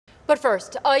But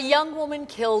first, a young woman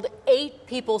killed, 8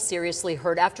 people seriously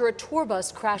hurt after a tour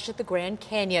bus crashed at the Grand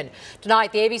Canyon.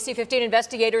 Tonight, the ABC 15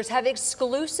 investigators have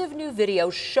exclusive new video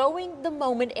showing the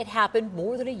moment it happened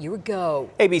more than a year ago.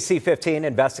 ABC 15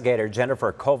 investigator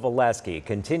Jennifer Kowaleski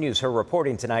continues her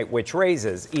reporting tonight, which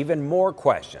raises even more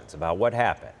questions about what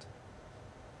happened.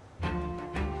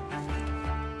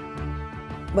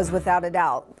 Was without a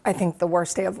doubt, I think, the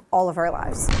worst day of all of our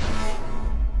lives.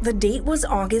 The date was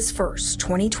August 1st,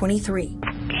 2023.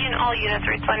 Can all units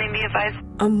responding be advised?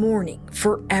 A morning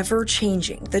forever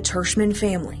changing the Tershman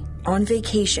family on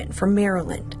vacation from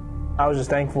Maryland. I was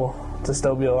just thankful to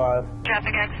still be alive.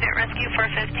 Traffic accident rescue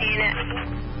 415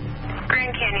 at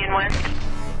Grand Canyon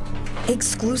West.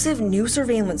 Exclusive new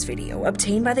surveillance video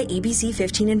obtained by the ABC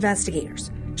 15 investigators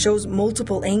shows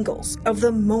multiple angles of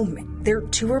the moment their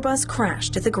tour bus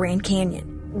crashed at the Grand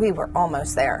Canyon. We were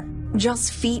almost there.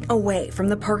 Just feet away from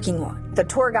the parking lot. The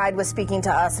tour guide was speaking to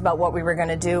us about what we were going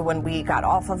to do when we got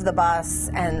off of the bus,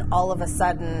 and all of a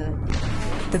sudden...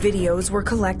 The videos were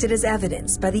collected as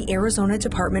evidence by the Arizona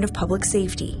Department of Public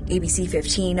Safety. ABC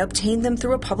 15 obtained them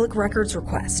through a public records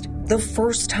request. The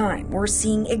first time we're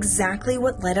seeing exactly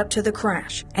what led up to the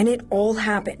crash, and it all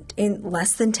happened in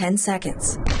less than 10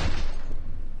 seconds.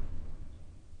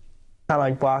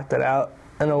 I blocked it out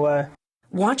in a way.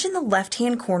 Watch in the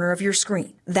left-hand corner of your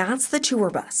screen. That's the tour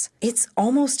bus. It's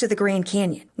almost to the Grand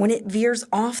Canyon when it veers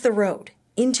off the road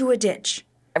into a ditch.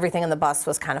 Everything in the bus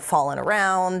was kind of falling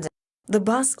around. The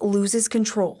bus loses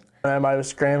control. Everybody was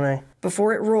screaming.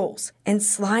 Before it rolls and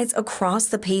slides across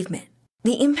the pavement.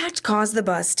 The impact caused the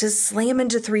bus to slam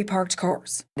into 3 parked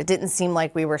cars. It didn't seem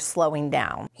like we were slowing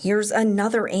down. Here's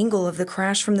another angle of the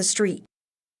crash from the street.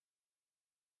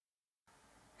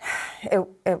 It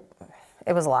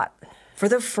was a lot. For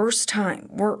the first time,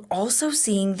 we're also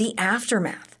seeing the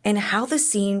aftermath and how the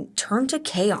scene turned to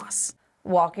chaos.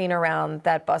 Walking around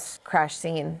that bus crash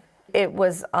scene, it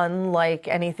was unlike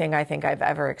anything I think I've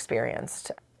ever experienced.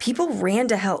 People ran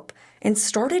to help and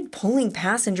started pulling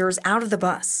passengers out of the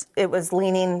bus. It was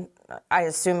leaning, I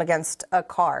assume, against a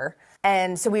car.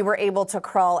 And so we were able to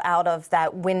crawl out of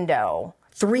that window.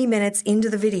 3 minutes into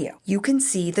the video, you can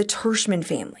see the Tershman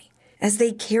family as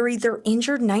they carried their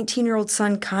injured 19-year-old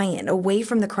son, Kyan, away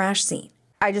from the crash scene.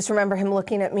 I just remember him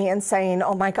looking at me and saying,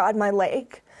 "Oh my God, my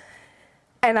leg."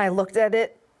 And I looked at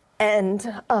it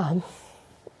and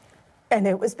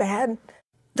it was bad.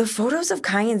 The photos of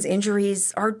Kyan's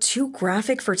injuries are too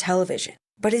graphic for television,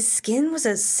 but his skin was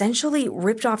essentially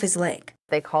ripped off his leg.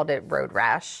 They called it road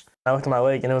rash. I looked at my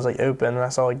leg and it was open, and I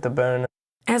saw the bone.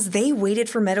 As they waited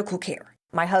for medical care,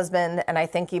 my husband and I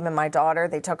think even my daughter,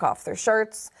 they took off their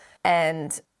shirts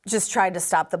and just tried to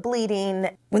stop the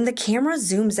bleeding. When the camera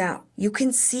zooms out, you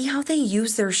can see how they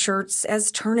used their shirts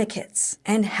as tourniquets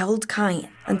and held Kyan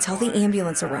until the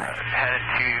ambulance arrived. Headed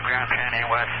to Grand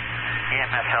Canyon West,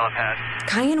 EMS helipad.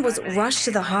 Kyan was rushed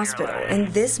to the hospital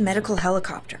in this medical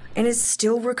helicopter and is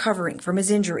still recovering from his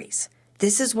injuries.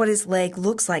 This is what his leg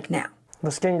looks like now.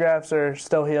 The skin grafts are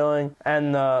still healing,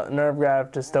 and the nerve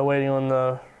graft is still waiting on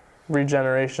the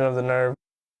regeneration of the nerve.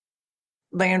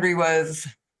 Landry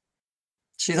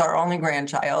she's our only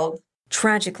grandchild.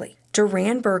 Tragically,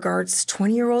 Duran Burgard's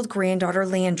 20-year-old granddaughter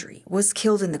Landry was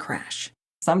killed in the crash.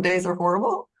 Some days are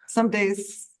horrible. Some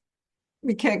days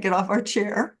we can't get off our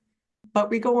chair,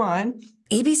 but we go on.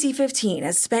 ABC 15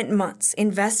 has spent months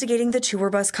investigating the tour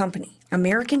bus company.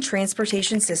 American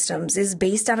Transportation Systems is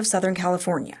based out of Southern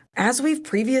California. As we've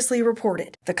previously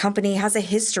reported, the company has a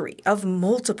history of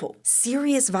multiple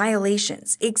serious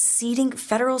violations exceeding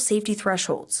federal safety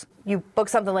thresholds. You book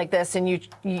something like this and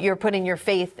you're putting your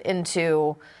faith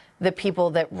into the people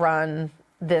that run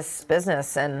this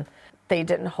business, and they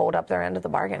didn't hold up their end of the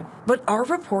bargain. But our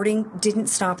reporting didn't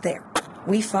stop there.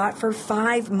 We fought for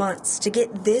 5 months to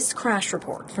get this crash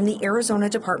report from the Arizona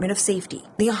Department of Safety.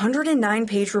 The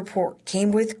 109-page report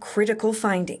came with critical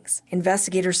findings.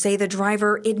 Investigators say the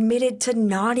driver admitted to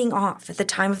nodding off at the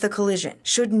time of the collision,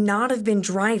 should not have been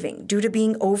driving due to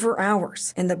being over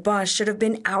hours, and the bus should have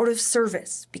been out of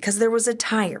service because there was a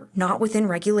tire not within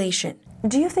regulation.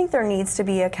 Do you think there needs to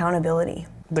be accountability?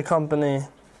 The company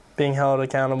being held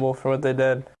accountable for what they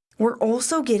did. We're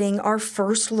also getting our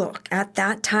first look at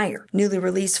that tire. Newly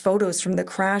released photos from the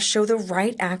crash show the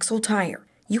right axle tire.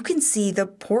 You can see the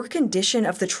poor condition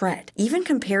of the tread, even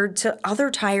compared to other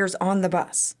tires on the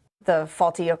bus. The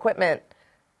faulty equipment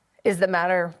is the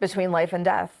matter between life and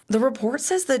death. The report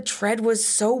says the tread was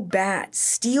so bad,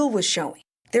 steel was showing.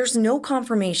 There's no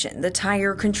confirmation the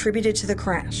tire contributed to the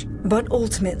crash. But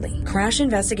ultimately, crash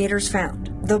investigators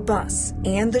found the bus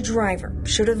and the driver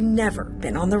should have never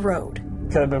been on the road.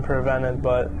 Could have been prevented,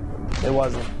 but it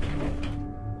wasn't.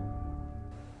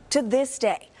 To this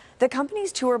day, the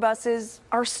company's tour buses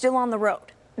are still on the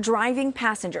road, driving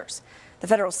passengers. The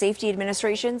Federal Safety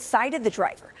Administration cited the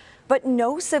driver, but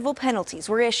no civil penalties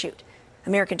were issued.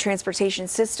 American Transportation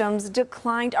Systems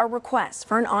declined our request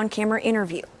for an on-camera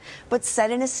interview, but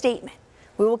said in a statement,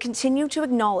 "We will continue to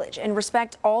acknowledge and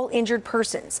respect all injured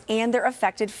persons and their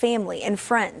affected family and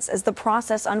friends as the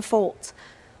process unfolds."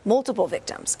 Multiple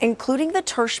victims, including the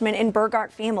Tershman and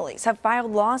Burgart families, have filed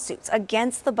lawsuits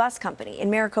against the bus company in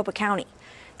Maricopa County.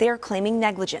 They are claiming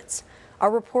negligence.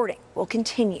 Our reporting will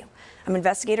continue. I'm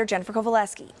investigator Jennifer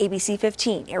Kowaleski, ABC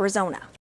 15, Arizona.